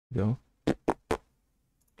Go.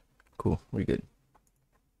 Cool. We good.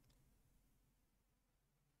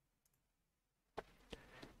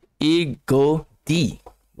 Eagle D.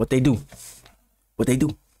 What they do? What they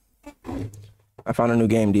do? I found a new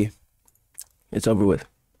game, D. It's over with.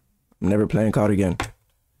 I'm never playing COD again.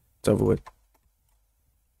 It's over with.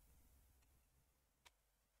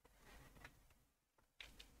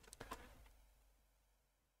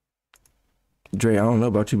 Dre, I don't know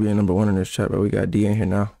about you being #1 in this chat, but we got D in here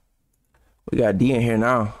now. We got D in here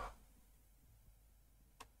now.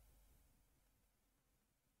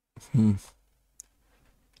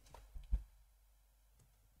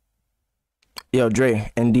 Yo, Dre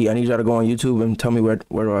and D, I need y'all to go on YouTube and tell me where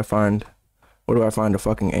do I find the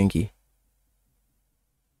fucking Anki?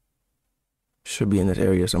 Should be in this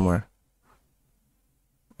area somewhere.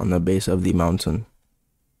 On the base of the mountain.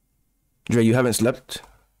 Dre, you haven't slept?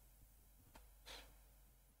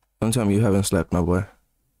 Don't tell me you haven't slept, my boy.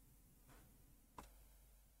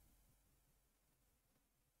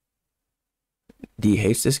 D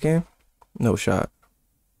hates this game? No shot.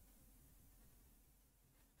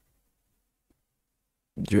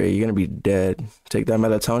 Dre, you're gonna be dead. Take that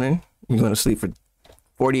melatonin. You're gonna sleep for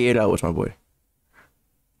 48 hours, my boy.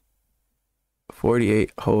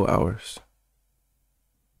 48 whole hours.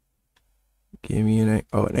 Give me an...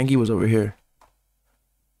 Oh, an Anki was over here.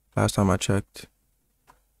 Last time I checked.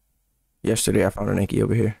 Yesterday, I found an Anki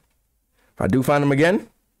over here. If I do find him again,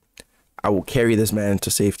 I will carry this man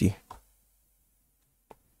to safety.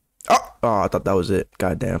 Oh, I thought that was it.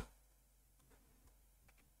 Goddamn.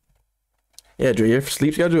 Yeah, Dre, your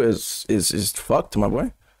sleep schedule is fucked, my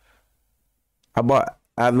boy. I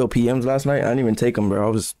had little PMs last night. I didn't even take them, bro.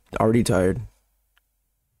 I was already tired.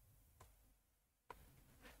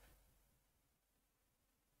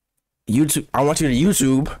 YouTube. I want you to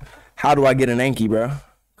YouTube. How do I get an Anki, bro?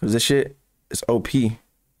 Cause this shit is OP in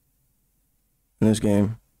this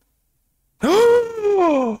game.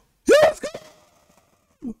 Oh, let's go!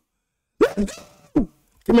 Let's go!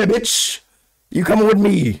 Come here, bitch. You coming with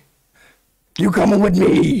me? You coming with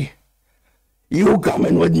me? You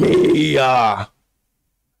coming with me?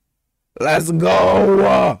 Let's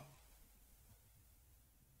go.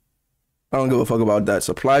 I don't give a fuck about that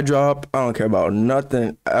supply drop. I don't care about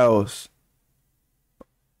nothing else.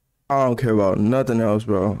 I don't care about nothing else,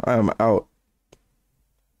 bro. I am out.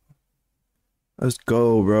 Let's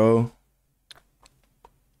go, bro.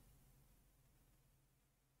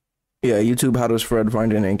 Yeah, YouTube, how does Fred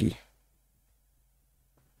find an Anki?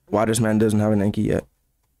 Why this man doesn't have an Anki yet?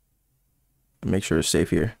 Make sure it's safe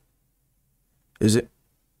here. Is it?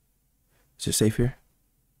 Is it safe here?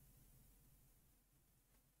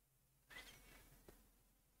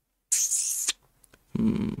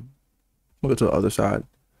 We'll go to the other side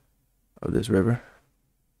of this river.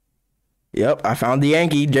 Yep, I found the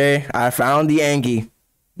Anki, Jay. I found the Anki.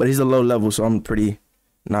 But he's a low level, so I'm pretty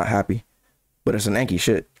not happy. But it's an Anki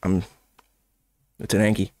shit. It's an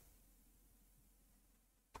Anki.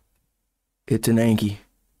 It's an Anki.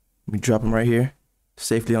 Let me drop him right here.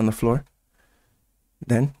 Safely on the floor.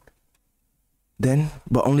 Then,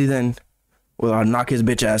 but only then, will I knock his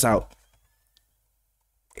bitch ass out.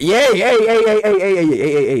 Yay,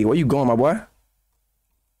 hey, where you going, my boy?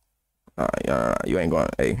 Yeah, you ain't going,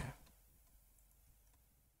 hey.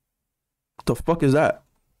 What the fuck is that?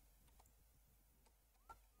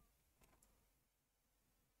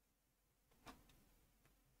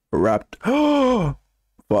 Wrapped. Oh,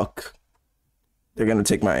 fuck. They're gonna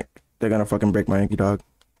fucking break my Anki, dog.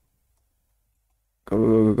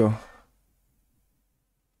 Go.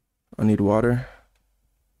 I need water.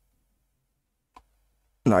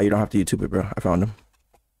 No, you don't have to YouTube it, bro. I found him.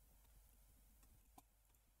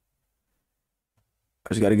 I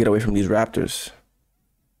just gotta get away from these raptors.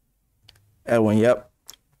 Edwin, yep.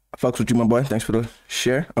 I fucks with you, my boy. Thanks for the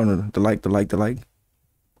share. Oh, no, the like. Do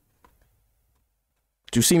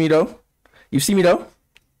you see me, though? You see me, though?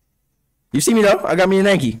 I got me an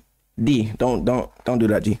Anki. D, don't do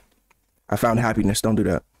that, G. I found happiness. Don't do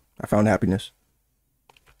that. I found happiness.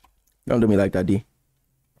 Don't do me like that, D.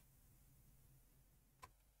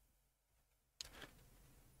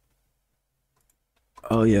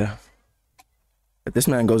 Oh, yeah. If this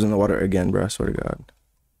man goes in the water again, bro, I swear to God.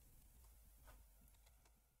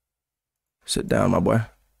 Sit down, my boy.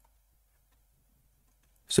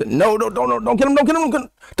 No, don't kill him,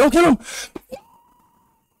 don't kill him.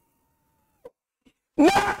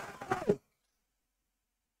 No!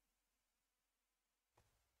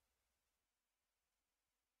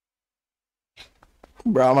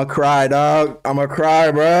 Bro, I'ma cry, dog. I'ma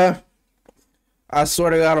cry, bro. I swear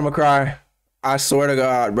to God, I'ma cry. I swear to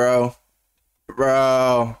God, bro.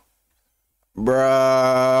 Bro. Bro.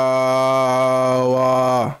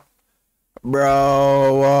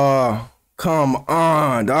 Bro. Come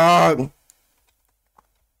on, dog.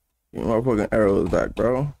 Give me my fucking arrows back,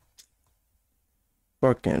 bro.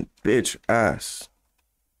 Fucking bitch ass.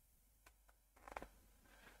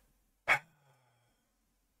 Yeah,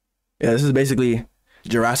 this is basically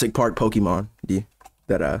Jurassic Park Pokemon.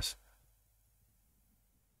 That ass.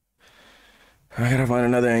 I gotta find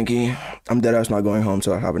another Anki. I'm dead ass not going home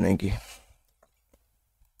till I have an Anki.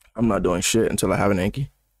 I'm not doing shit until I have an Anki.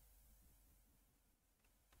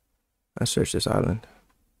 Let's search this island.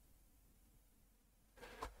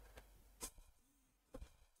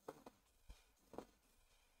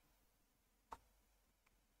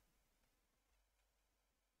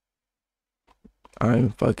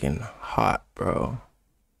 I'm fucking hot, bro.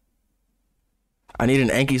 I need an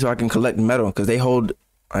Anki so I can collect metal because they hold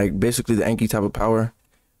like basically the Anki type of power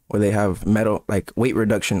where they have metal, like weight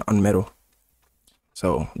reduction on metal.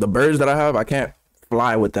 So the birds that I have, I can't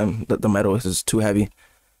fly with them. The metal is too heavy.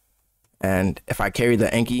 And if I carry the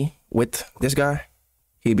Anki with this guy,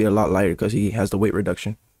 he'd be a lot lighter because he has the weight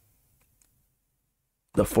reduction.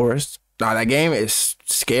 The forest. Nah, that game is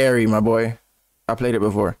scary, my boy. I played it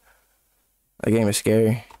before. That game is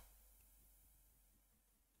scary.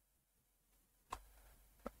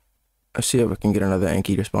 Let's see if I can get another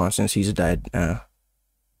Anki to spawn since he's dead now.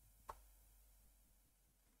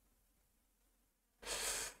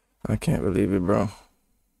 I can't believe it, bro.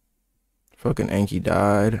 Fucking Anki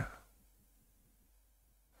died.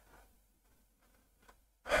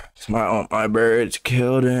 My birds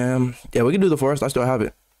killed him. Yeah, we can do the forest. I still have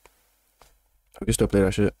it. We can still play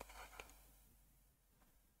that shit.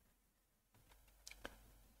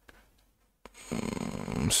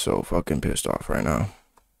 I'm so fucking pissed off right now.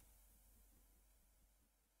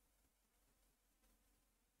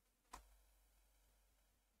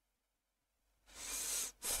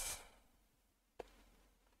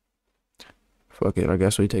 Fuck it, I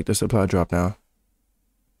guess we take the supply drop now.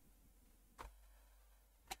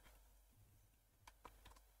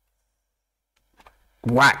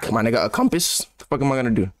 Whack, my nigga, a compass? What the fuck am I gonna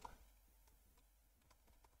do?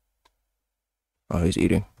 Oh, he's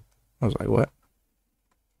eating. I was like, what?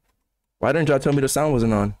 Why didn't y'all tell me the sound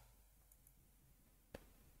wasn't on?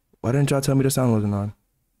 Why didn't y'all tell me the sound wasn't on?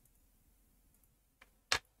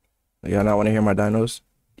 Y'all not want to hear my dinos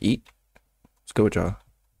eat? Let's go with y'all.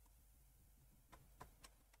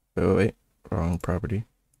 Wait, wrong property.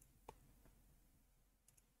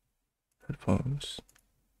 Headphones.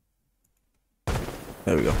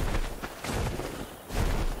 There we go.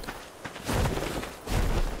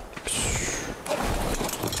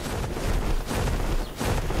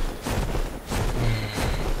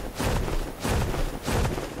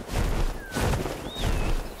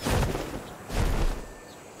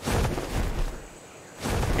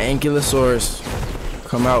 Ankylosaurus,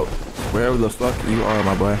 come out wherever the fuck you are,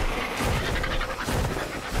 my boy.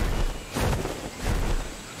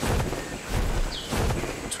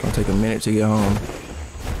 It's gonna take a minute to get home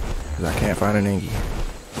because I can't find an Anki.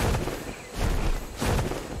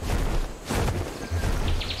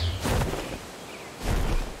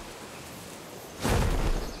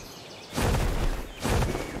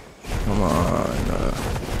 Come on.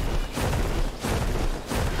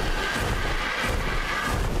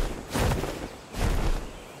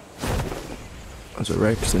 There's a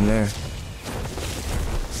Rex in there.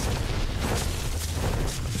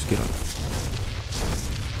 Let's get on.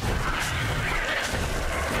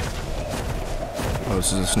 Oh,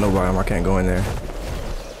 this is a snow biome. I can't go in there.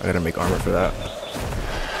 I gotta make armor for that.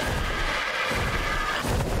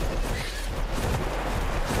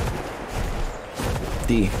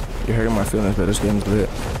 D, you're hurting my feelings, but this game's lit.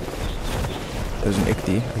 There's an ick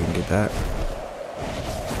D. I can get that.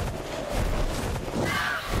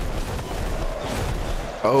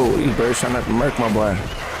 Oh, these birds trying not to murk my boy.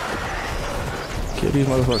 Kill these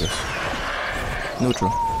motherfuckers. Neutral.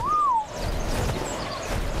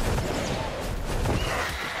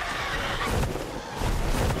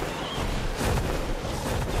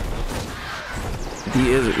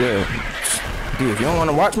 D is it, yeah. D, if you don't want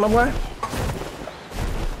to watch my boy,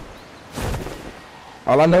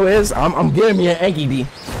 all I know is I'm getting me an Anki D.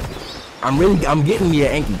 I'm getting me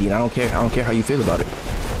an Anki D. And I don't care how you feel about it.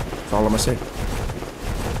 That's all I'm gonna say.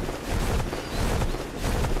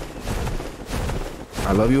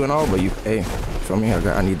 I love you and all, but hey, feel me?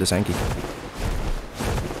 I need this Anki.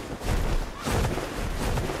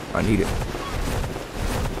 I need it.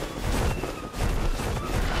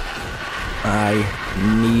 I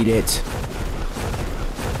need it.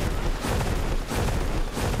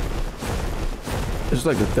 This is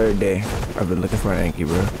like the third day I've been looking for an Anki,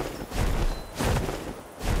 bro.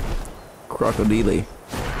 Crocodile. I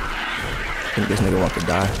think this nigga wants to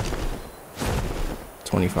die.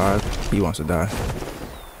 25. He wants to die.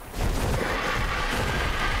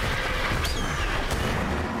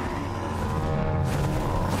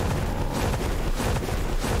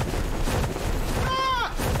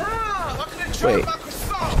 Wait.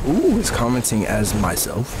 Ooh, he's commenting as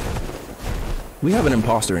myself. We have an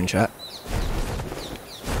imposter in chat.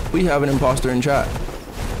 We have an imposter in chat.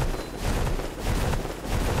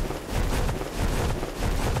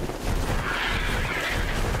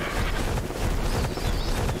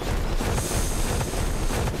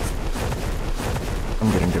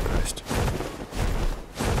 I'm getting depressed.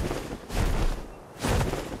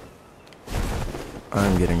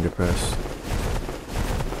 I'm getting depressed.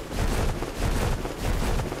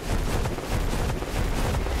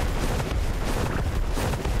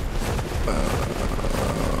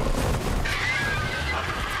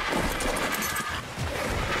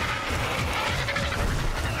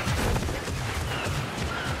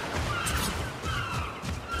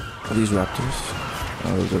 Are these raptors?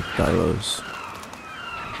 Oh, those are dilos.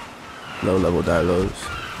 Low-level dilos.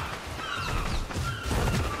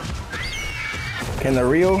 Can the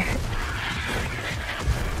real?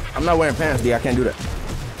 I'm not wearing pants, D. I can't do that.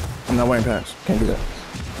 I'm not wearing pants. Can't do that.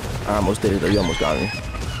 I almost did it, though. You almost got me.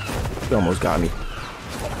 You almost got me.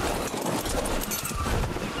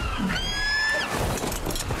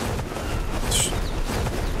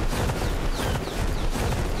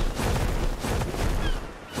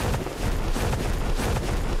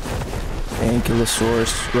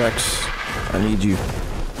 Ankylosaurus Rex, I need you.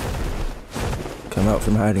 Come out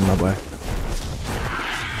from hiding, my boy.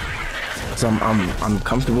 So I'm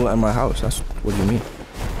comfortable at my house. That's what do you mean?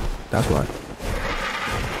 That's why.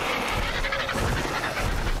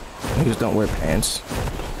 Niggas don't wear pants.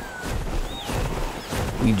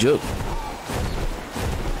 We joke.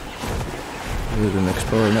 Here's an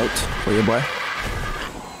explorer note for your boy.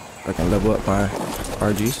 I can level up my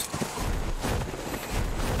RGs.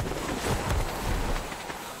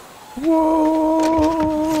 Whoa!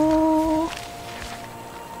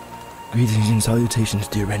 Greetings and salutations,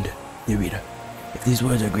 dear reader. If these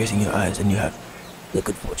words are gracing your eyes and you have the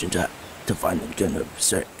good fortune to find the gem of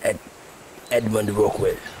Sir Edmund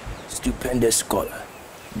Rockwell, stupendous scholar,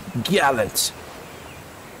 gallant,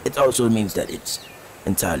 it also means that it's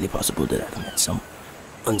entirely possible that I've met some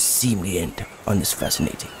unseemly end on this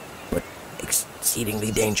fascinating but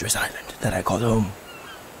exceedingly dangerous island that I call home.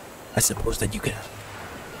 I suppose that you could have.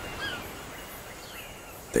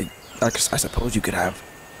 I suppose you could have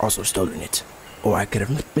also stolen it, or I could have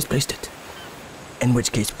misplaced it. In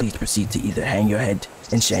which case, please proceed to either hang your head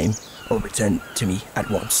in shame or return to me at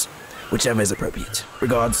once, whichever is appropriate.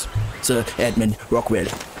 Regards, Sir Edmund Rockwell.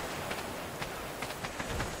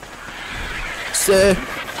 Sir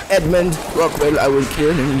Edmund Rockwell, I will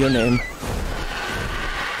kill in your name.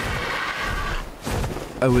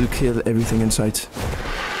 I will kill everything in sight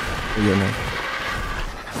in your name.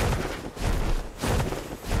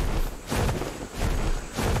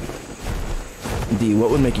 D,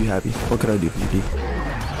 what would make you happy? What could I do for you, D?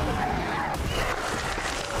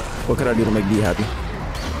 What could I do to make D happy?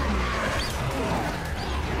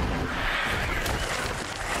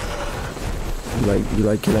 You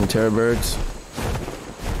like killing terror birds?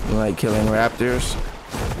 You like killing raptors?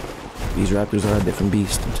 These raptors are a different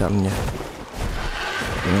beast, I'm telling you.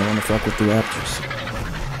 You don't want to fuck with the raptors.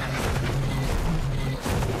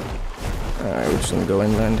 Alright, we're just gonna go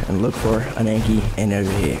inland and look for an Anky and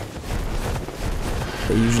over here.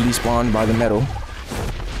 They usually spawn by the metal.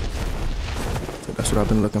 So that's what I've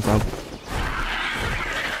been looking for.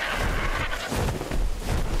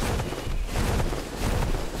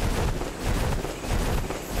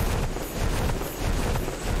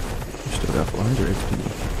 We still got 400 XP.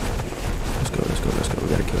 Let's go. We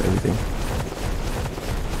gotta kill everything.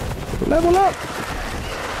 Level up!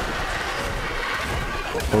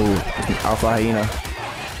 Oh, it's an alpha hyena.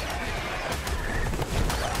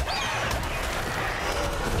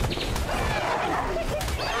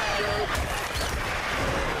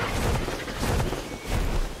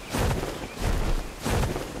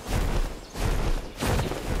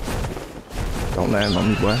 Don't land on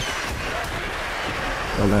me, boy.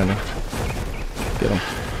 Don't land him. Get him.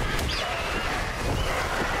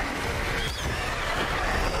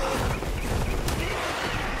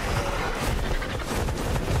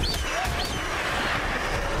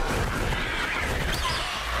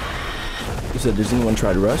 You said, does anyone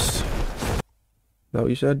tried Rust? Is that what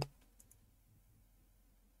you said?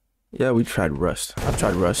 Yeah, we tried Rust. I've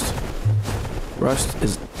tried Rust. Rust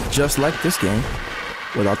is just like this game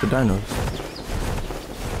without the dinos.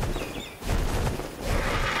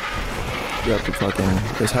 You have to fucking.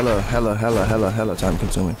 It's hella time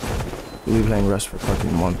consuming. We'll be playing Rust for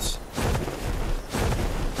fucking months.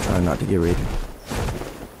 Trying not to get raided.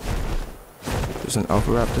 There's an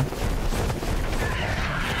Alpha Raptor.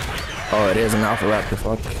 Oh, it is an Alpha Raptor.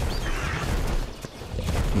 Fuck.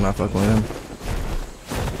 I'm not fucking with him.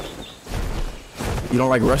 You don't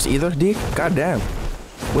like Rust either, D? God damn.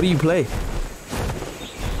 What do you play?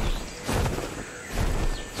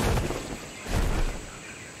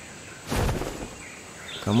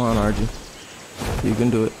 Come on, RG. You can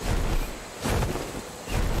do it.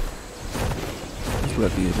 Just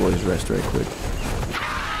let these boys rest right quick.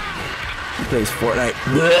 He plays Fortnite.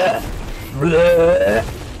 Blah, blah,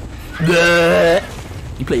 blah.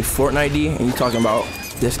 You play Fortnite, D, and you talking about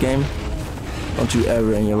this game? Don't you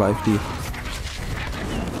ever in your life, D.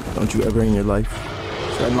 Don't you ever in your life.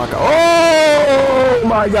 So I'm not gonna. Oh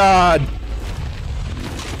my God!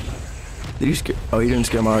 Did you scare? Oh, you didn't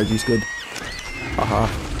scare my RG. It's good. Haha.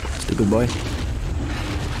 Still good boy.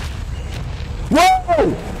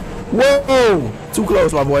 Whoa! Whoa! Too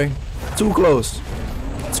close, my boy. Too close.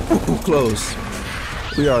 Too close.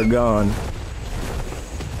 We are gone.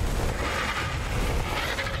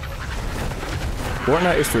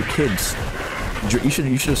 Fortnite is for kids. You should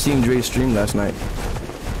have seen Dre's stream last night.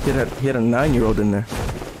 He had a 9-year-old in there.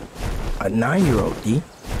 A 9-year-old, D.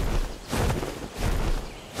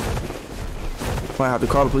 Might have to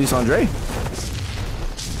call the police on Dre.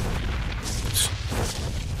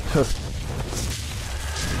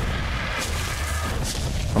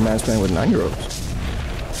 My man's playing with 9-year-olds.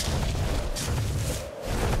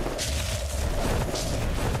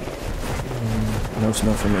 No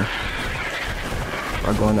snow for me. If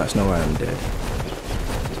I go in that snow, I am dead.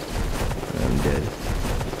 I am dead.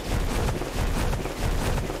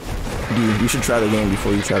 D, you should try the game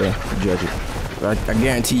before you try to judge it. I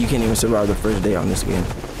guarantee you can't even survive the first day on this game.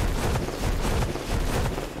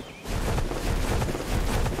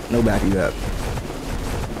 No back you up.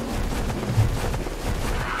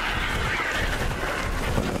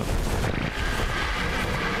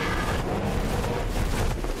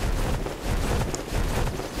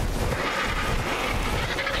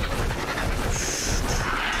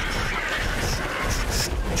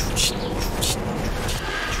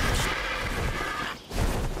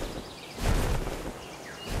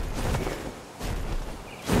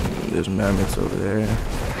 There's mammoths over there.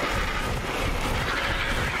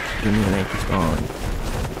 Give me an anchor spawn.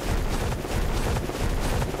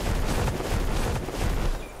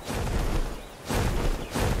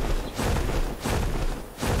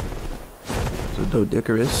 So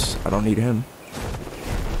Dodicarus, I don't need him.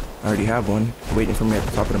 I already have one waiting for me at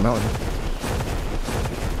the top of the mountain.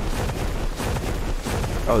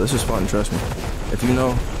 Oh, this is fun, trust me. If you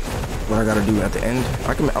know what I gotta do at the end,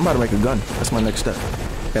 I'm about to make a gun. That's my next step.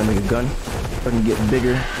 Gotta make a gun. I can get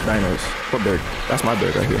bigger dinos. What bird? That's my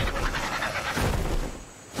bird right here.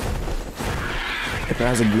 If it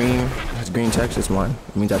has green text, it's mine.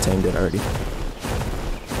 It means I tamed it already.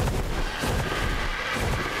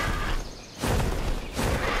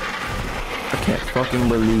 I can't fucking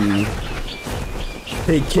believe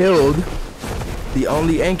they killed the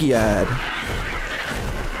only Anki I had.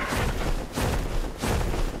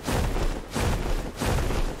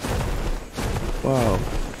 Wow.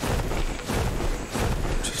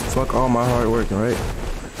 Fuck all my hard work, right?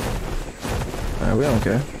 Alright, we don't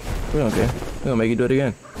care. We don't care. We're gonna make you do it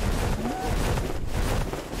again.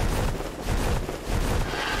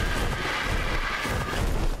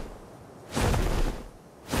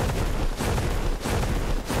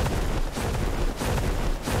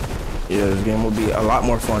 Yeah, this game will be a lot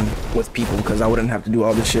more fun with people because I wouldn't have to do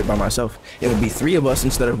all this shit by myself. It would be 3 of us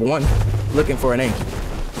instead of 1 looking for an Anki.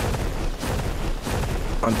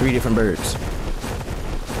 On 3 different birds.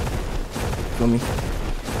 Feel me?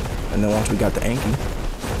 And then once we got the Anki,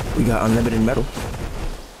 we got unlimited metal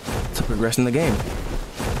to progress in the game.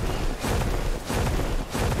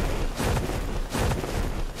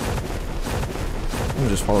 Let me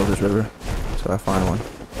just follow this river till I find one.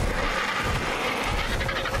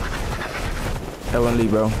 L&D,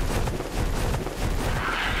 bro.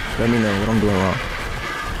 Let me know what I'm doing wrong.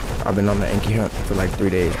 I've been on the Anki hunt for like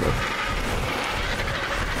 3 days, bro.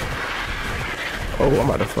 Oh, I'm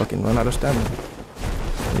about to fucking run out of stamina.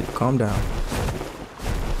 I need to calm down.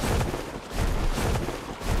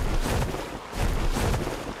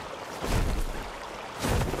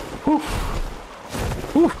 Whew.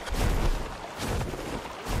 Whew.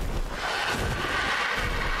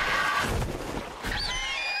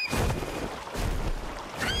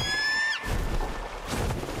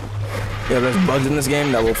 Yeah, there's bugs in this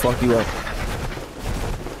game that will fuck you up.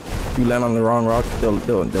 If you land on the wrong rock, they'll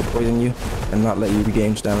poison you and not let you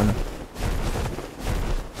regain stamina.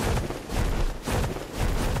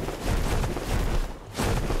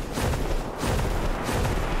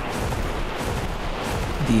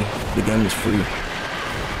 The game is free.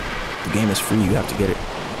 The game is free. You have to get it.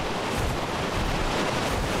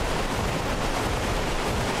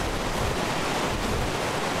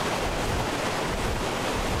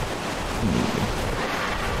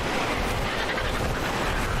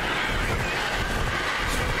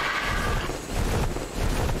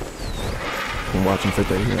 I'm watching for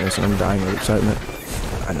 30 minutes and I'm dying of excitement.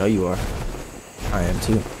 I know you are. I am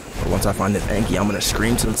too. But once I find this Anki, I'm gonna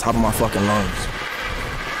scream to the top of my fucking lungs.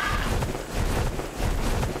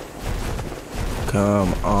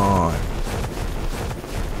 Come on.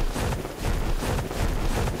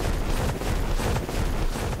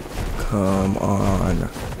 Come on.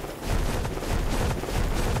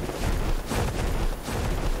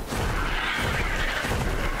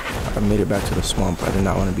 I made it back to the swamp. I did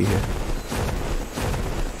not want to be here.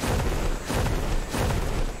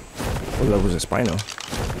 What level was it? Spino?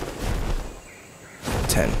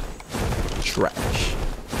 10. Trash.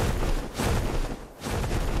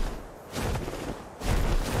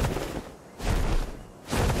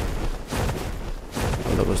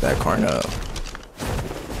 What level was that? Carno.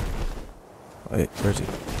 Wait, where is he?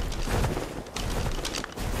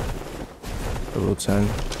 Level 10.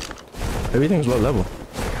 Everything's low level.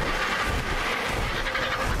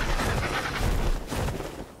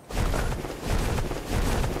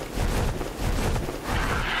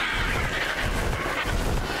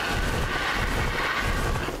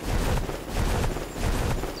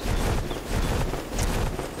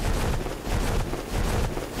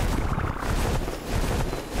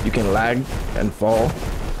 You can lag and fall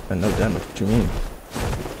and no damage. What you mean?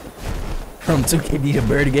 From 2KD to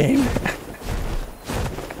bird game.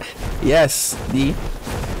 Yes, D.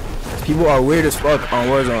 People are weird as fuck on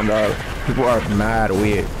Warzone, dog. People are mad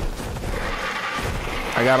weird.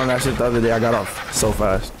 I got on that shit the other day. I got off so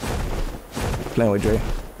fast. Playing with Dre.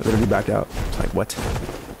 I literally backed out. It's like, what?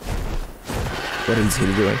 What is he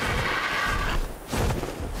doing?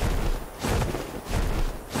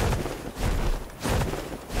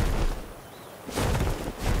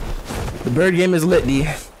 The bird game is lit, D.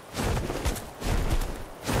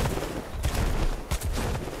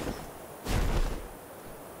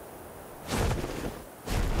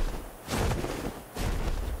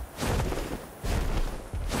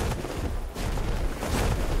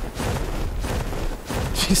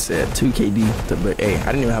 She said 2KD to bird. Hey, I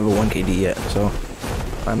didn't even have a 1KD yet, so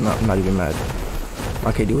I'm not even mad.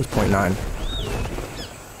 My KD was 0.9.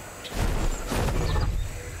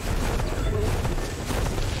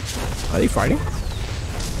 Are they fighting?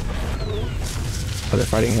 Oh, they're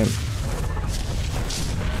fighting him.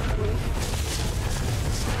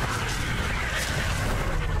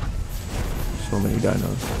 So many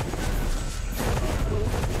dinos.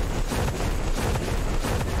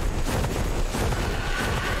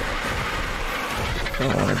 I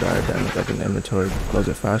don't want to die of damage like an inventory. Close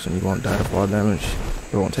it fast and you won't die to fall damage.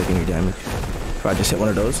 You won't take any damage. If I just hit one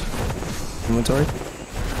of those, inventory.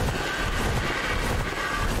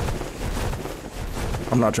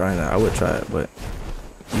 I'm not trying that. I would try it, but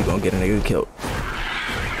you gonna get a nigga killed.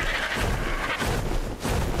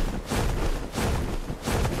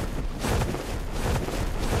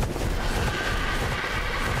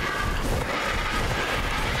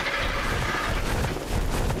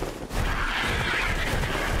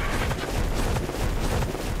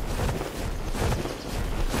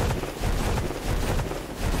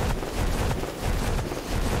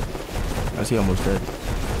 I see almost dead.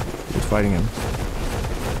 He was fighting him.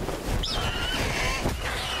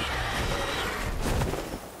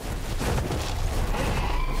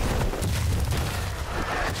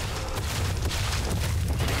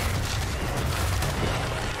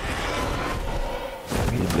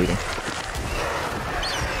 He's bleeding.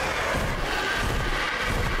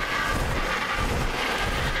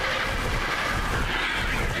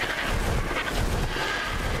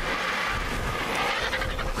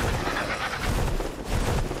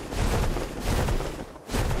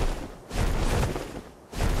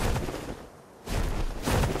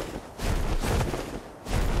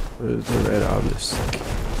 Where's the red obelisk?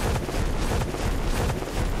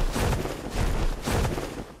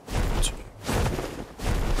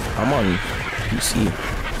 I'm on PC,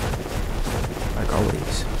 like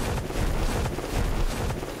always.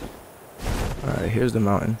 Alright, here's the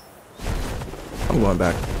mountain. I'm going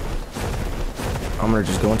back. I'm gonna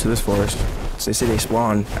just go into this forest. They say they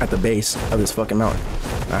spawn at the base of this fucking mountain.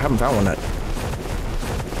 I haven't found one yet.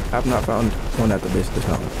 I have not found one at the base of this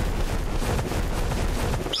mountain.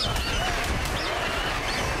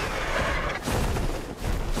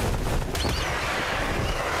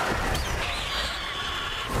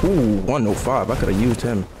 Ooh, 105. I could have used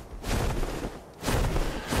him.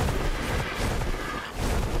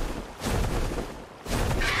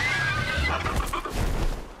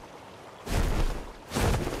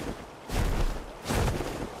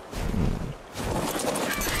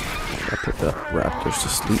 I put the raptors to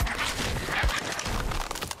sleep.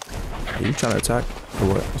 Are you trying to attack? Or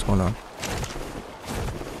what? What's going on?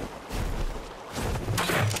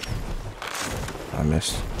 I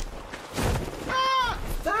missed.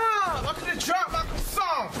 Stop! I could have dropped my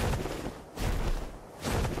croissant!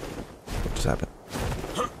 What just happened?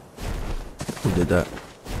 Who did that?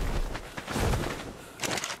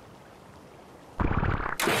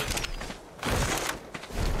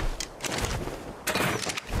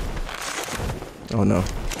 Oh no.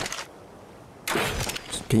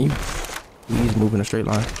 Can you please move in a straight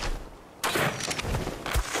line?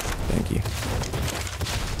 Thank you.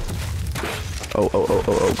 Oh, go,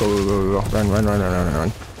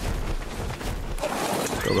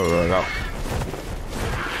 run. Go.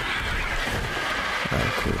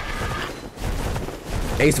 Alright, cool.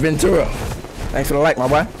 Ace Ventura. Thanks for the like, my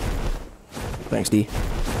boy. Thanks, D.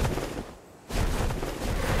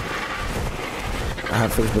 I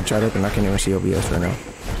have Facebook chat up and I can't even see OBS right now.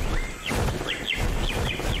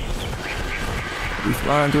 We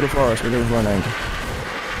flying through the forest. We're getting one angle.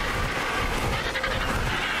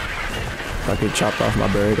 If I get chopped off my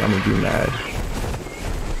bird, I'm gonna be mad.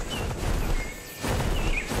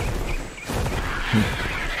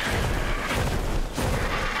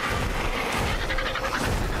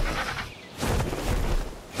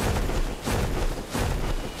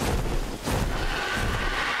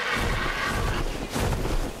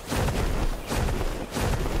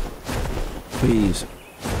 Please.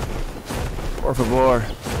 Por favor.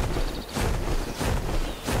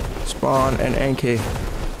 Spawn and NK.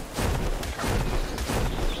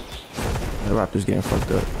 The raptor's getting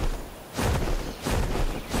fucked up.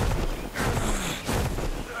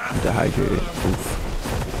 I'm dehydrated.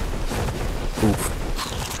 Oof.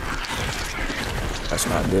 That's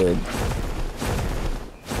not good.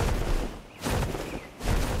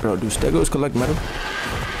 Bro, do stegos collect metal?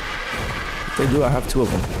 If they do, I have 2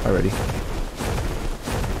 of them already.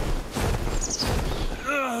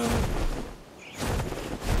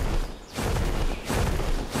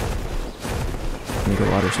 Need a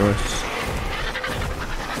water source.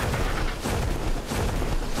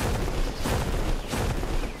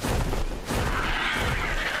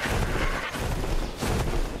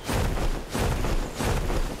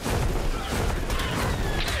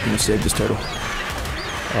 Let me save this turtle.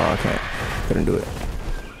 Oh, I can't. Couldn't do it.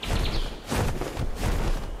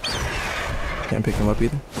 Can't pick him up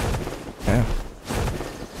either. Yeah.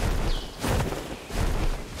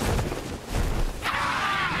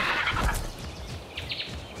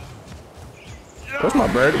 Where's my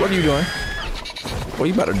bird? What are you doing? Well,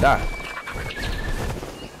 you better die.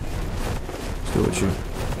 Let's do it with you.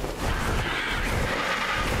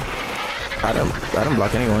 I don't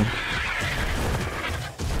block anyone.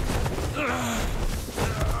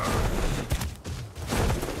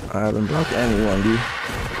 I haven't blocked anyone, dude.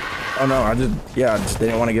 Oh no, I just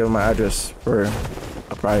didn't want to give him my address for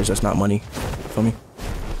a prize that's not money for me.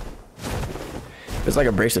 If it's like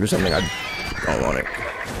a bracelet or something, I don't want it.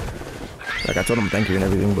 Like, I told him thank you and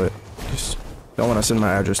everything, but just don't want to send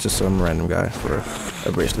my address to some random guy for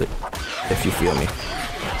a bracelet, if you feel me.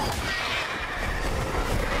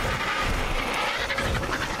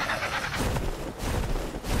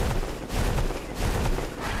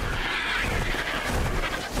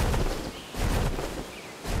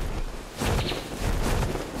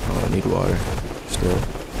 Oh, I need water still.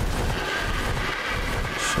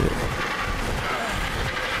 Shit.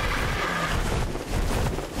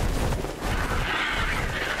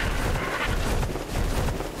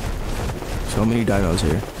 So many dinos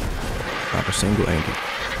here. Not a single angle.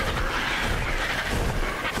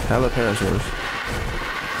 Hella parasaurs.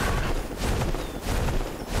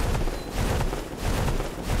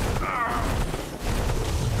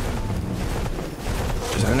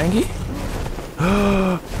 Is that an Angie?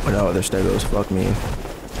 Oh no, they're stegos. Fuck me.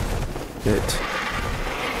 Hit.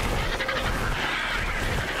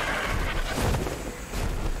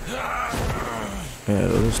 Yeah,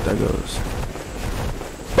 those stegos.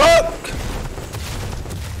 Fuck!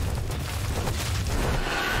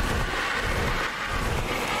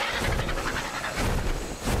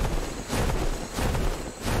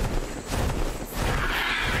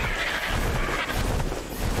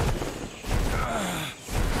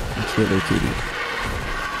 Killer kitty.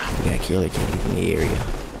 We got killer kitties in the area.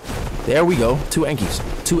 There we go. 2 Enkies.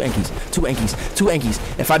 2 Enkies. 2 Enkies. 2 Enkies.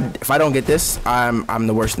 If I don't get this, I'm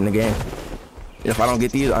the worst in the game. If I don't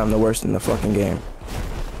get these, I'm the worst in the fucking game.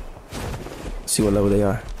 Let's see what level they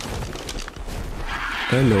are.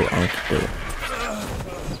 Hello, Uncle. Wait.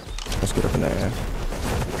 Let's get up in there.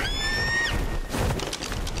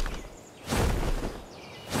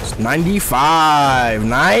 It's 95.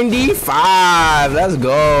 95. Let's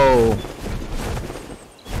go.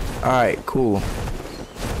 Alright, cool.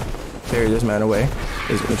 Carry this man away.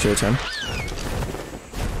 Make sure it's him.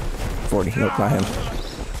 40. Nope, not him.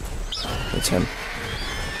 It's him.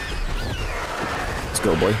 Let's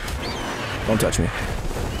go, boy. Don't touch me.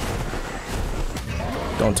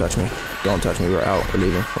 Don't touch me. Don't touch me. We're out. We're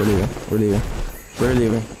leaving. We're leaving. We're leaving. We're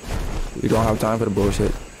leaving. We don't have time for the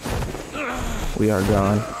bullshit. We are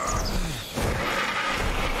gone.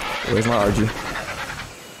 Where's my RG?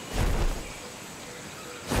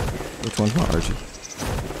 Which one's my RG?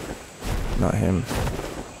 Not him.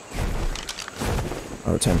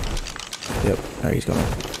 Oh, it's him. Yep. There he's going.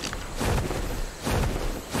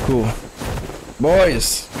 Cool.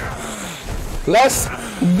 Boys. Let's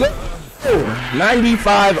go.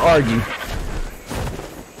 95 RG.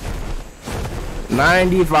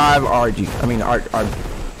 95 RG. I mean,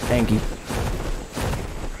 Anki.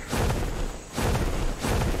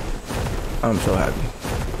 I'm so happy.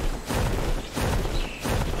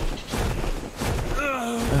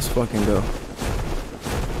 Let's fucking go.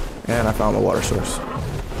 And I found the water source.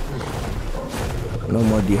 No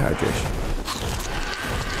more dehydration.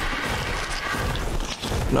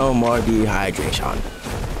 No more dehydration.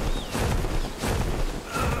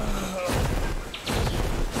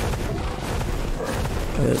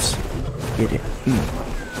 Let's get it.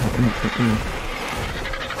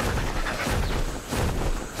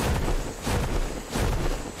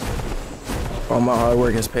 All my hard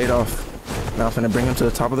work has paid off. Now I'm finna bring him to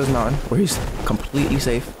the top of this mountain where he's completely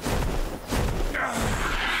safe.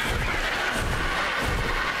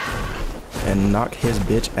 And knock his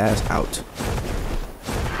bitch ass out.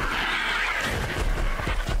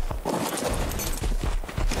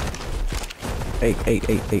 Hey.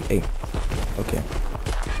 Okay.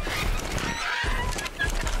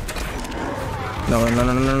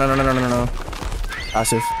 No.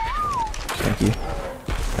 Passive. Thank you.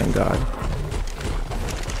 Thank God.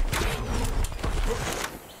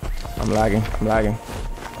 I'm lagging.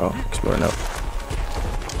 Oh, explore, no.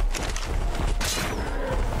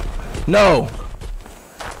 No!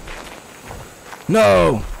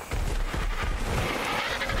 No!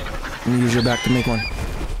 Let me use your back to make one.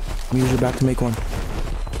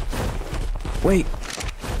 Wait,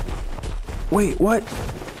 what?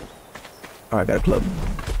 Oh, I got a club.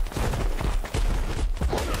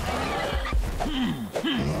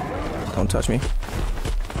 Don't touch me.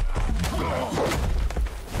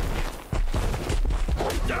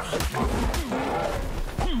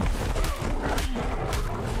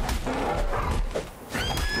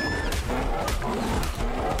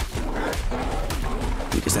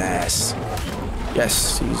 Beat his ass.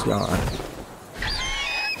 Yes, he's gone.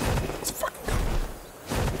 Let's fucking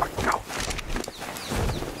go.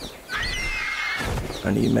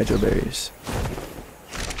 I need Metro berries.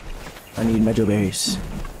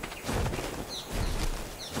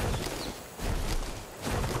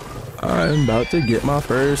 I'm about to get my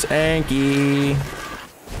first Anki.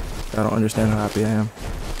 I don't understand how happy I am.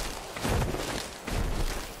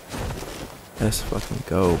 Let's fucking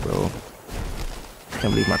go, bro.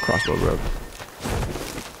 Can't believe my crossbow broke.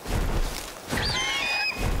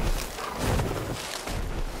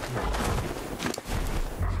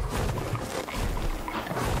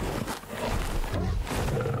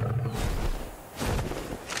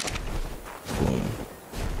 Boom.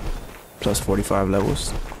 Plus 45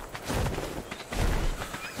 levels.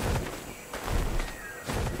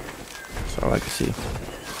 That's all I can see.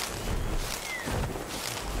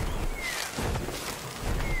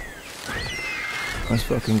 Let's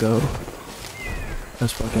fucking go.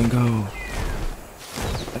 Let's fucking go.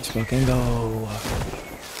 Let's fucking go.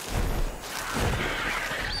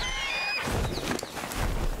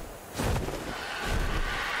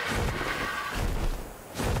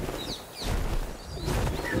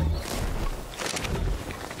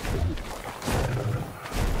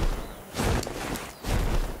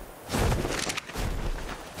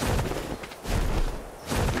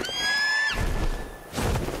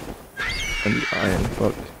 And the iron,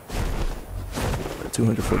 fuck.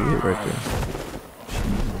 248 right there.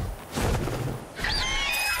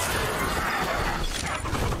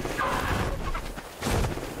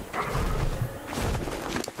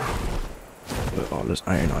 Put all this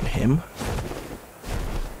iron on him.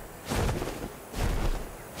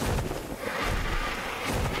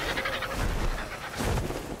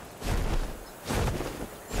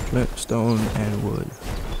 Flint, stone, and wood.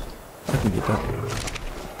 I can get that.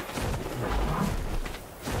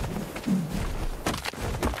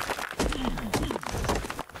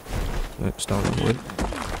 Flint, stone, and wood.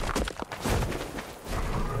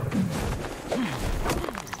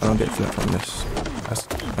 I don't get flint from this. That's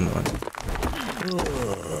annoying.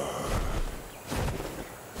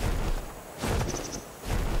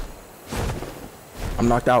 I'm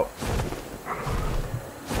knocked out.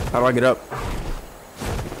 How do I get up?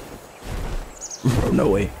 Bro, no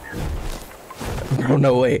way. Bro,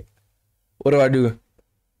 no way. What do I do?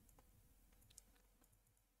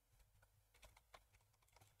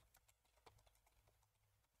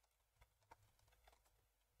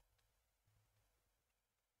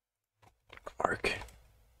 ARK.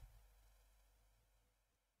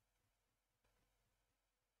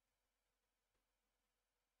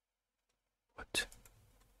 What?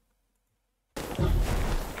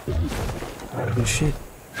 Oh shit.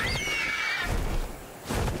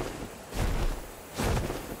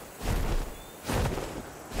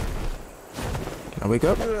 Can I wake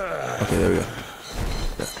up? Okay, there we go.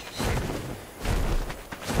 Yeah.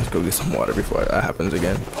 Let's go get some water before that happens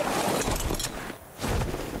again.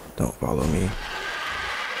 Don't follow me.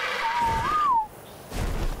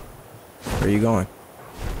 Where are you going?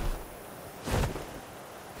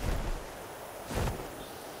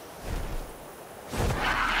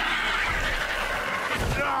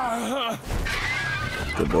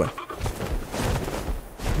 Good boy.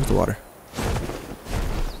 Where's the water?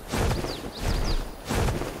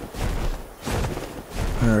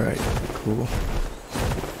 Alright, cool.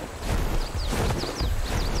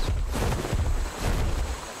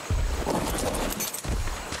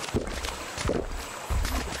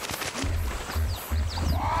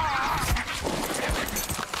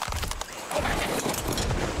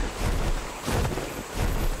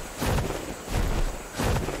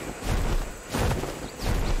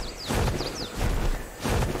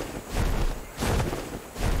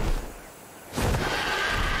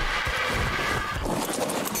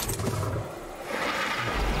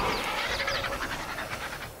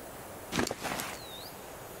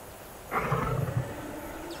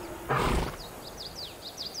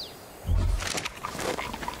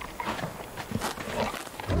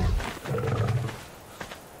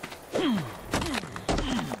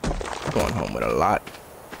 Going home with a lot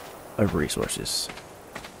of resources.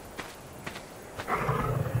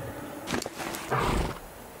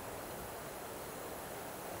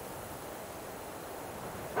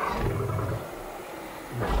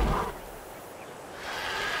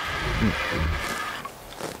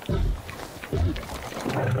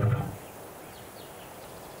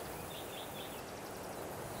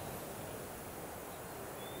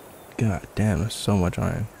 God damn, there's so much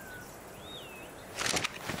iron.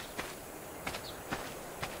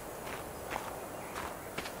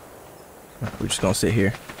 We're just gonna sit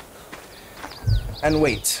here and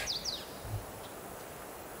wait.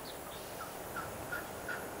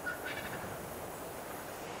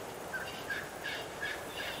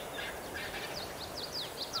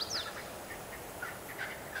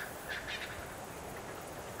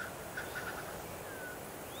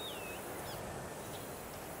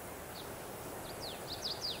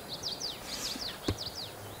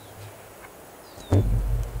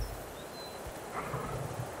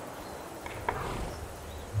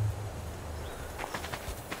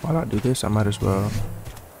 Why not do this? I might as well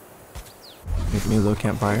make me a little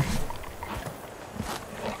campfire.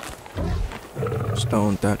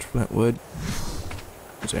 Stone, thatch, flint, wood.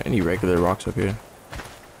 Is there any regular rocks up here?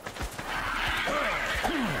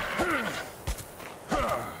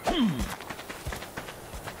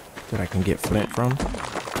 That I can get flint from?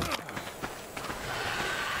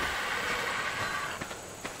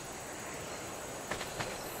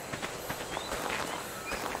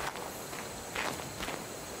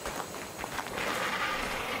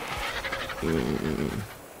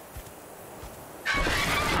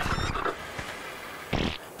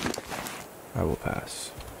 I will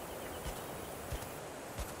pass.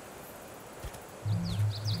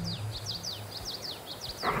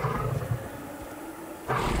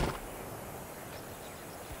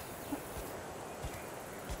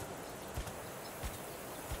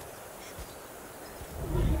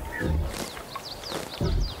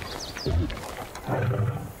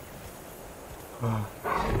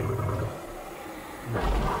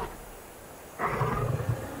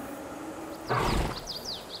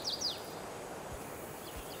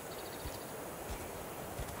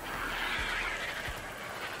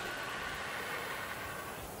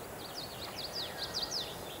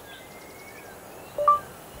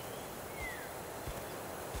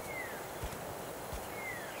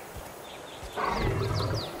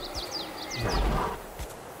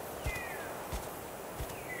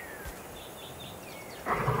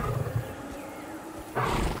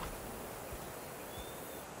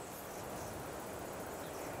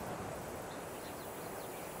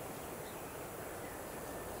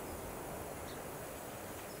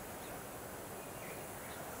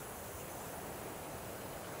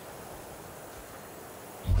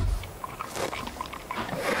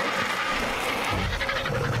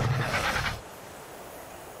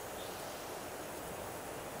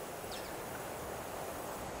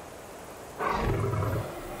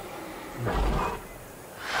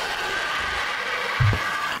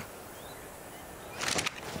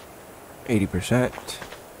 80%.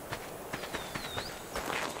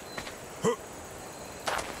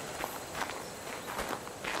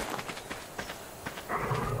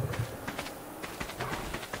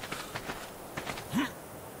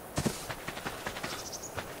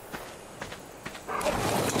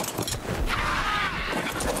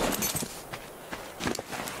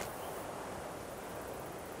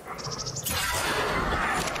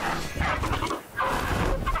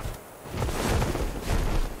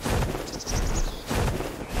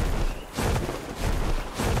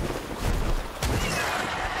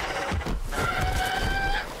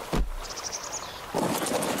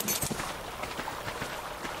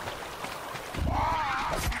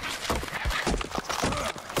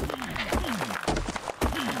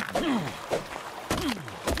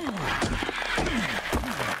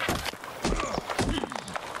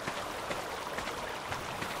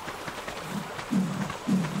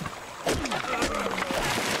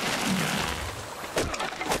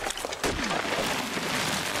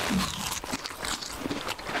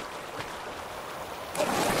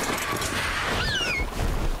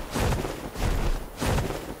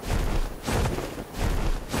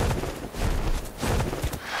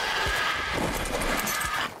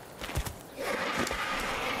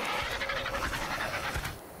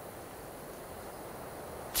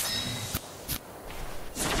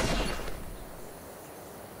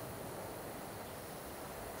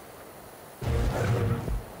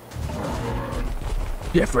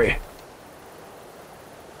 Jeffrey.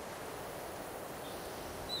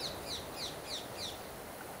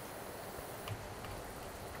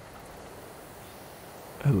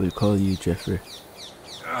 I would call you Jeffrey.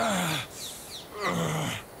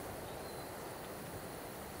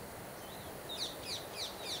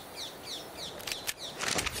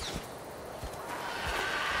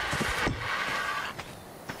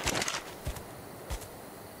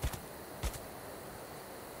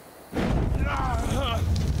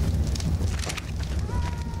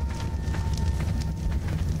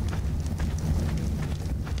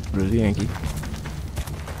 Where's the Yankee?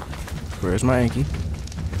 Where's my Yankee?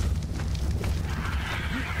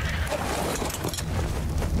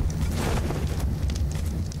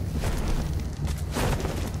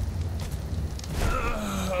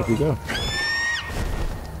 Where'd we go?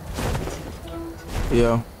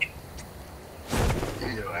 Yo.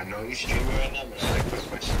 Yo, I know you streaming right now, but I like this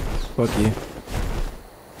question. Fuck you.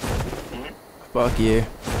 Fuck you.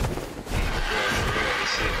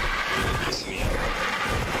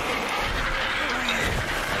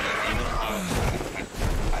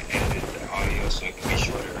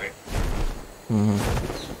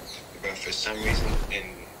 But for some reason, in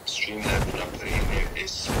Streamlabs, when I put it in there,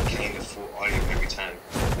 it's playing the full audio every time.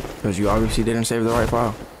 Because you obviously didn't save the right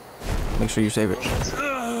file. Make sure you save it.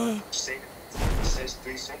 Save it. It says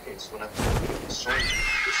 3 seconds when I put it in the stream. It's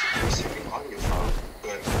a 3-second audio file.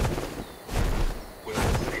 But when I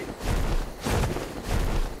put it,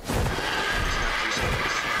 it's not 3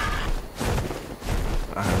 seconds.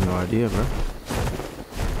 I have no idea, bro.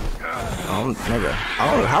 Nigga.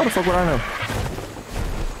 I don't know. How the fuck would I know?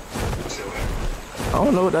 I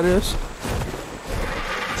don't know what that is.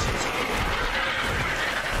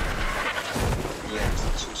 Left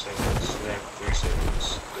 2 seconds, left 3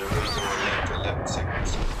 seconds. The original left 11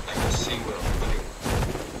 seconds. I can see what I'm putting.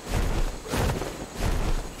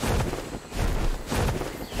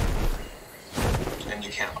 And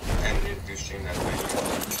you can't edit it through Streamlabs, right?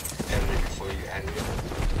 Edit it before you edit it.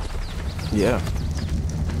 Yeah.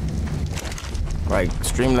 Like,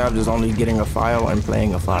 Streamlabs is only getting a file and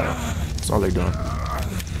playing a file. That's all they're doing.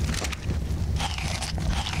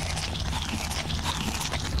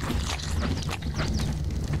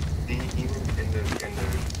 Even in the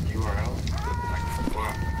URL,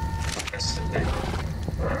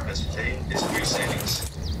 that's the thing, it's 3 seconds.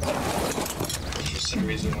 But for some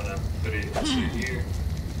reason, when I put it into here,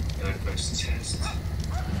 and I press test,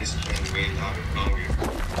 it's playing way longer.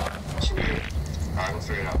 It's weird. Alright, we'll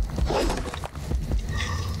figure it out.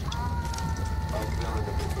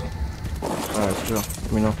 Alright, for sure.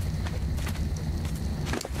 Let me know.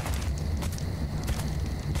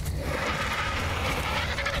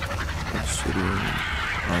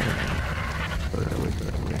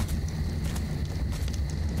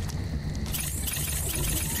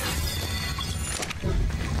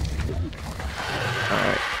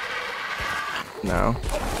 Alright. Now.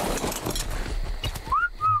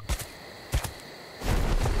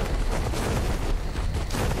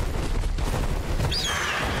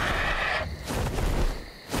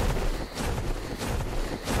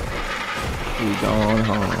 We gone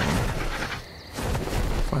home.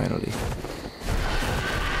 Finally.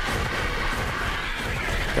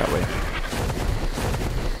 That way.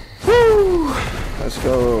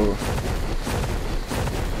 go.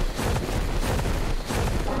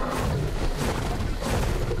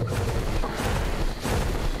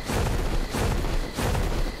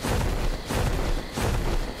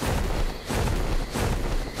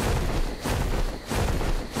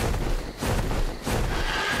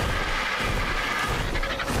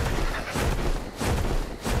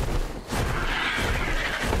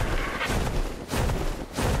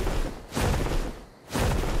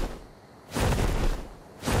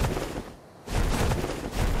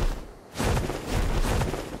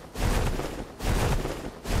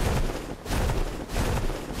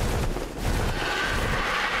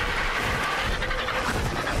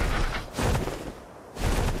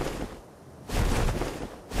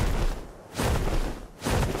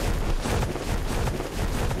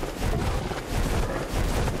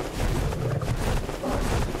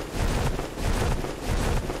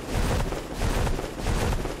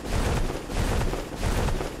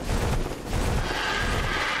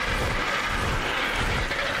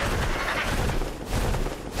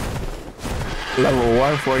 Level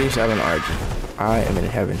 147 RG. I am in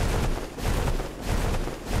heaven.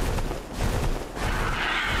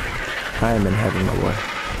 I am in heaven, my boy.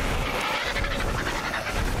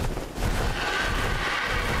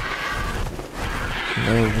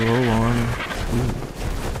 Level 1. Ooh.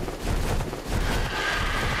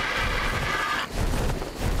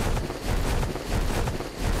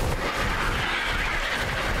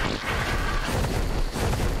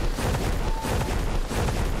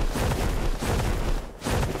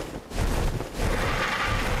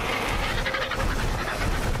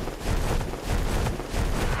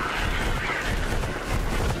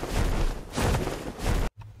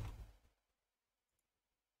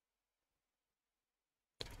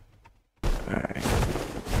 Alright.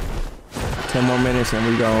 10 more minutes and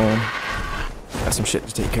we gone. Got some shit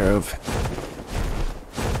to take care of.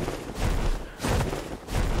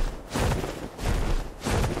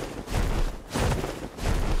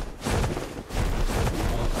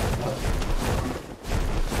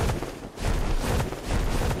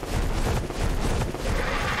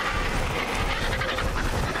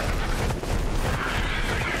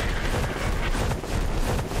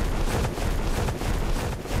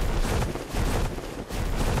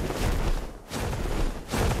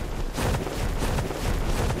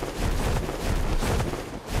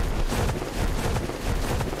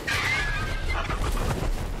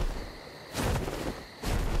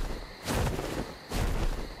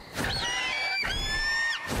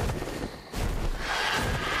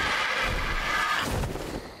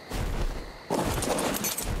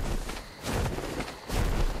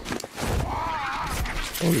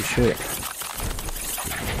 Holy shit.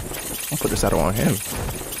 I'll put this out on him.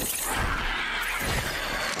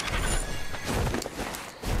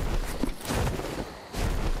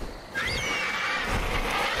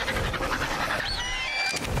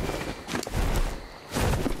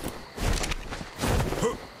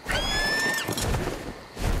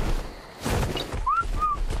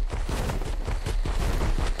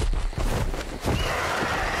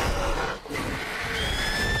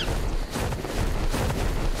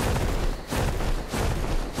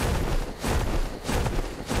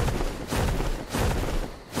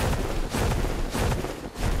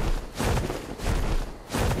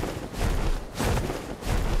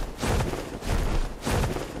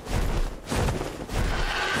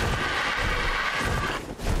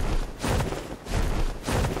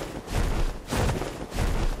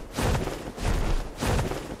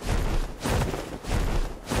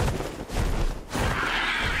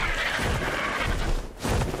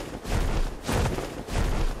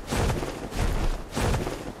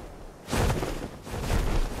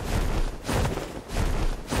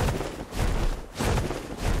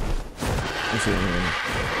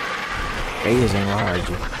 Amazing large.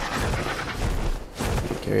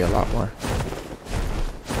 Could carry a lot more.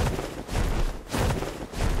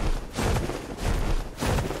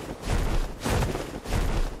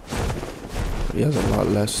 But he has a lot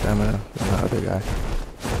less stamina than the other guy.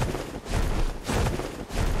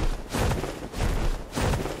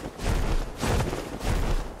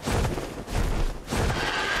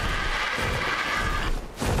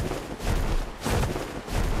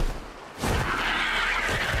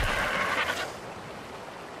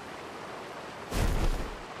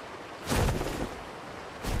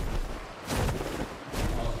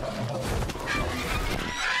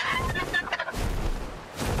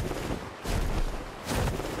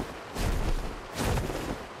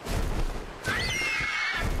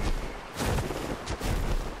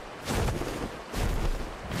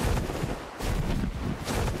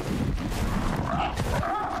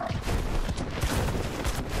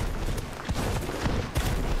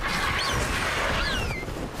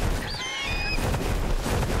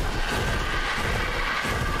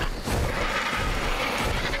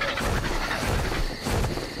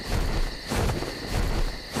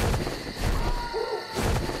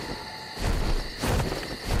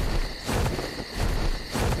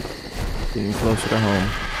 Getting closer to home.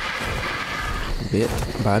 Bit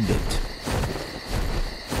by bit.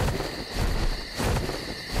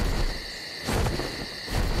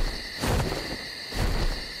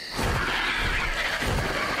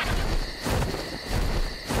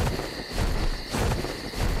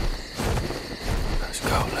 Let's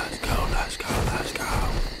go, let's go, let's go, let's go.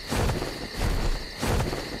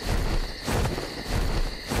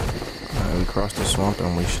 Alright, we crossed the swamp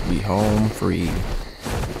and we should be home free.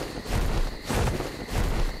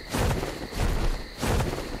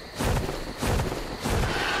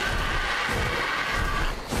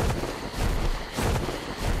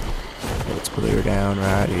 Let's clear down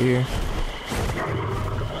right here.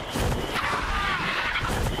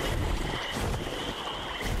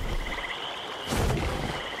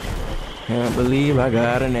 Can't believe I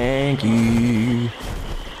got an Anki.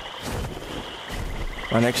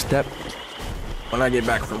 My next step, when I get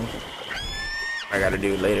back from I gotta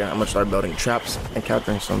do later, I'm gonna start building traps and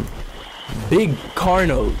capturing some big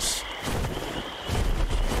carnos.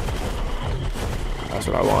 That's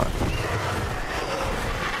what I want.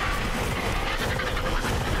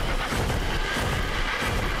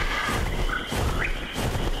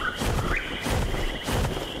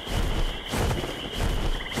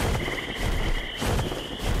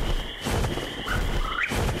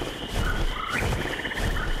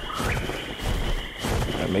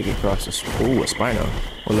 Make it across this. Ooh, a Spino.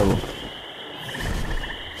 What level?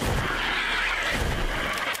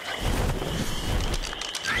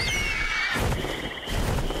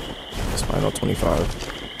 Spino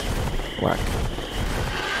 25. Whack.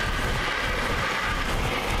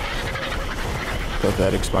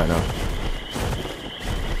 Pathetic Spino.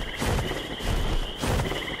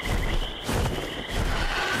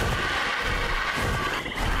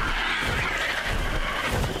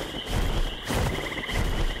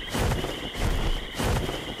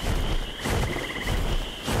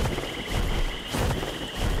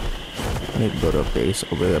 I need to build a base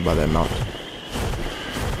over there by that mountain.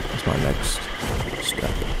 That's my next step.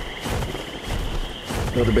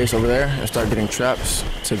 Build a base over there and start getting traps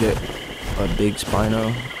to get a big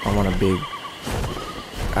Spino. I want a big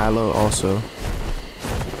Aloe also.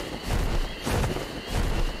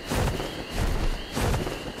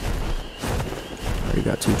 Already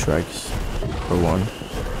got 2 trikes for 1.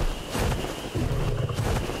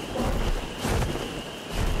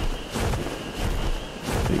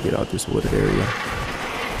 Get out this wooded area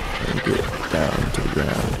and get down to the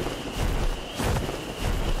ground.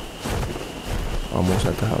 Almost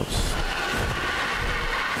at the house.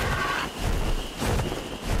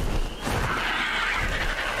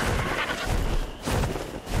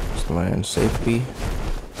 Just land safely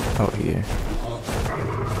out here.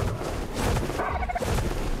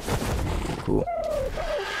 Cool.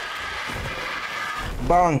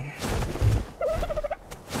 Bang!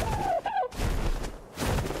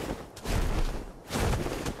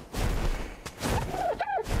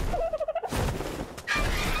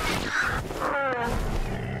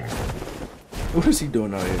 What is he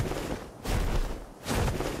doing out here?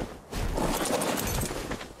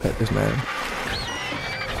 Pet this man.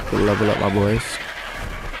 Level up my boys.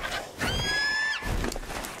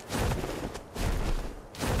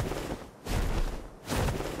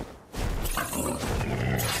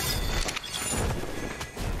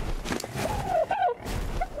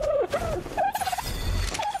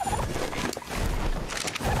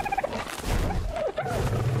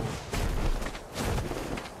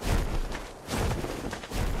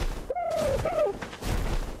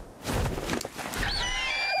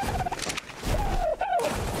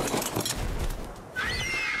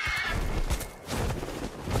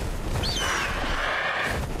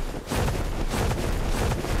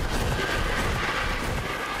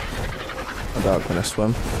 Dog gonna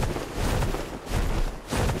swim.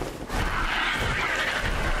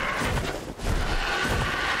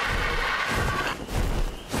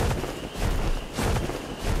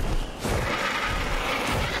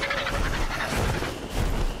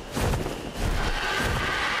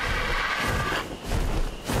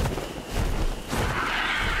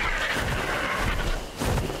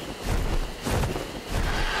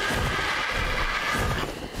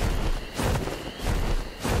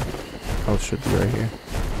 House should be right here.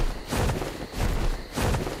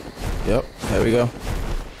 Yep, there we go.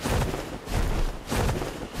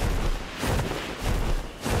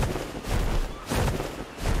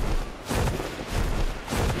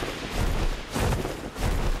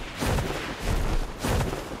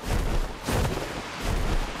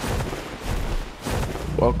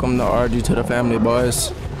 Welcome to RG to the family,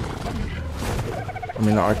 boys. I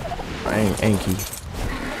mean, Anki.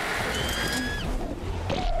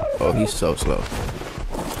 Oh, he's so slow.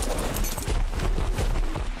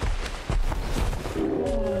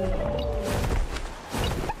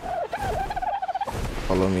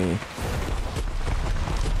 Follow me.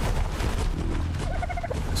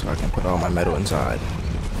 So I can put all my metal inside.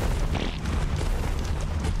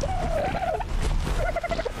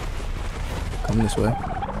 Come this way.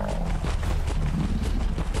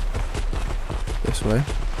 This way.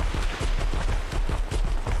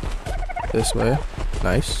 This way.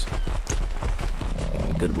 Nice.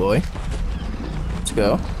 Good boy. Let's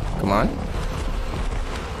go. Come on.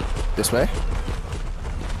 This way.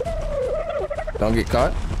 Don't get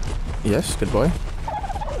caught. Yes, good boy.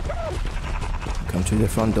 Come to the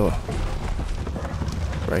front door.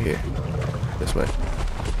 Right here. This way.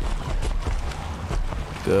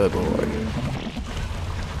 Good boy.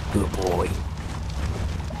 Good boy.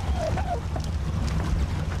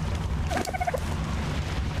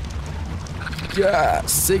 Yeah,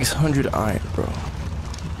 600 iron, bro.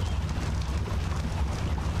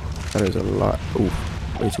 That is a lot. Ooh,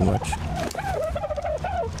 way too much.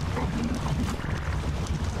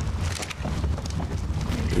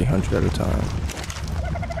 $300 at a time.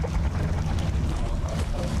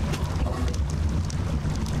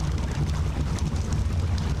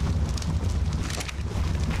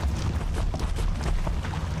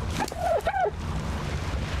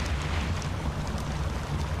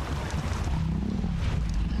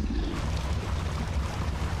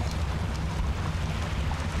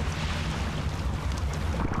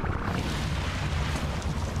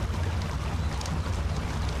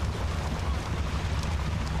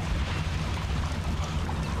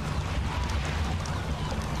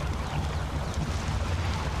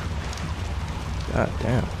 God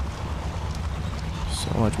damn.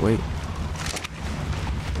 So much weight.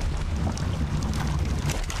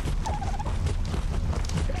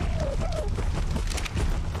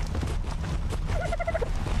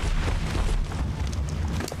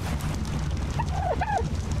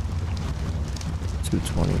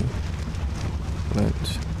 $220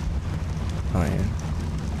 flint iron.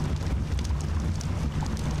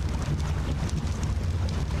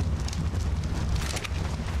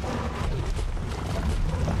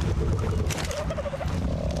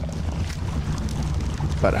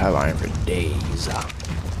 About to have iron for days.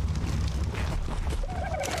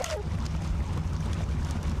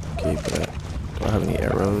 Okay, but do I have any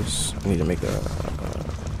arrows? I need to make a.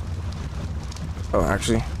 Oh,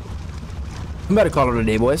 actually, I'm about to call it a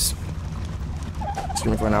day, boys.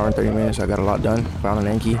 Streaming for an hour and 30 minutes. I got a lot done. Found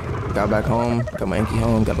an Anki. Got back home. Got my Anki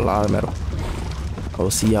home. Got a lot of metal. I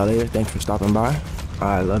will see y'all later. Thanks for stopping by.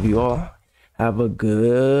 I love you all. Have a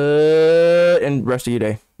good and rest of your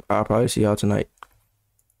day. I'll probably see y'all tonight.